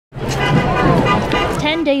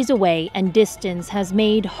10 days away, and distance has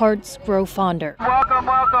made hearts grow fonder. Welcome,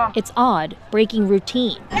 welcome. It's odd, breaking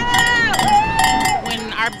routine.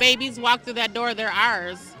 When our babies walk through that door, they're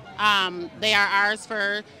ours. They are ours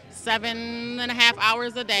for 7.5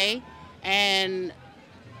 hours a day, and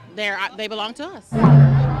they belong to us.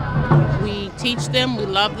 We teach them, we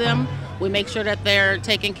love them, we make sure that they're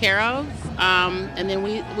taken care of, and then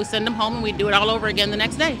we send them home and we do it all over again the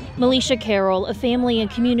next day. Melisha Carroll, a family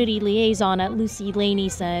and community liaison at Lucy Laney,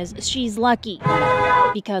 says she's lucky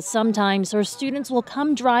because sometimes her students will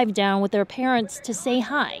come drive down with their parents to say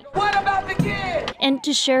hi. What about the kid? And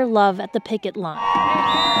to share love at the picket line.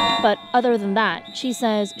 But other than that, she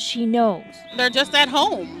says she knows. They're just at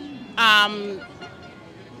home.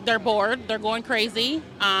 They're bored, they're going crazy.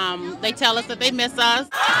 They tell us that they miss us.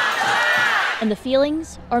 And the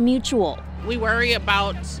feelings are mutual. We worry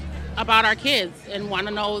about our kids and want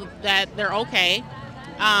to know that they're okay.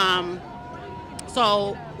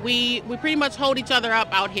 So we pretty much hold each other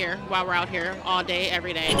up out here while we're out here all day,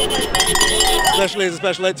 every day. Especially as a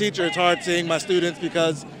special ed teacher, it's hard seeing my students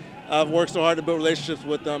because I've worked so hard to build relationships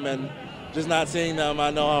with them, and just not seeing them, I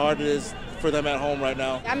know how hard it is for them at home right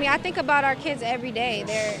now. I mean, I think about our kids every day.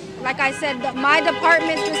 They're, like I said, my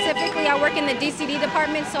department specifically, I work in the DCD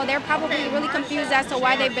department, so they're probably really confused as to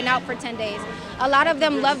why they've been out for 10 days. A lot of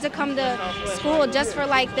them love to come to school just for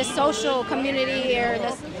like the social community or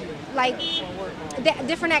this, like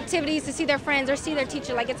different activities to see their friends or see their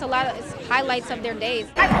teacher. Like it's highlights of their days.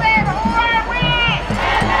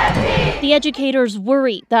 The educators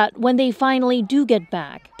worry that when they finally do get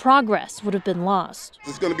back, progress would have been lost.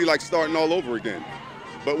 It's going to be like starting all over again.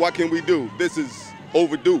 But what can we do? This is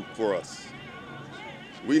overdue for us.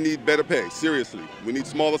 We need better pay, seriously. We need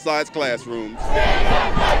smaller sized classrooms.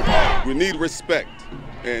 We need respect.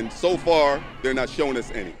 And so far, they're not showing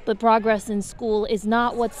us any. But progress in school is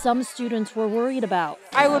not what some students were worried about.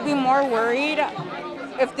 I would be more worried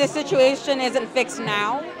if this situation isn't fixed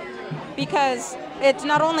now, because it's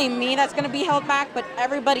not only me that's going to be held back, but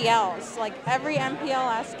everybody else. Like every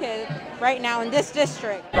MPLS kid right now in this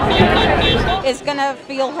district is going to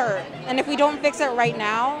feel hurt. And if we don't fix it right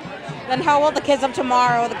now, then how will the kids of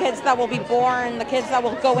tomorrow, the kids that will be born, the kids that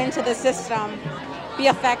will go into the system, be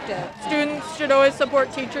effective? Students should always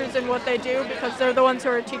support teachers in what they do because they're the ones who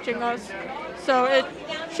are teaching us. So it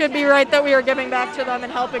should be right that we are giving back to them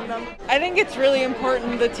and helping them. I think it's really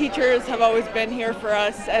important. The teachers have always been here for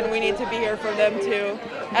us, and we need to be here for them too.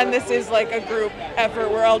 And this is like a group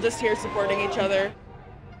effort. We're all just here supporting each other.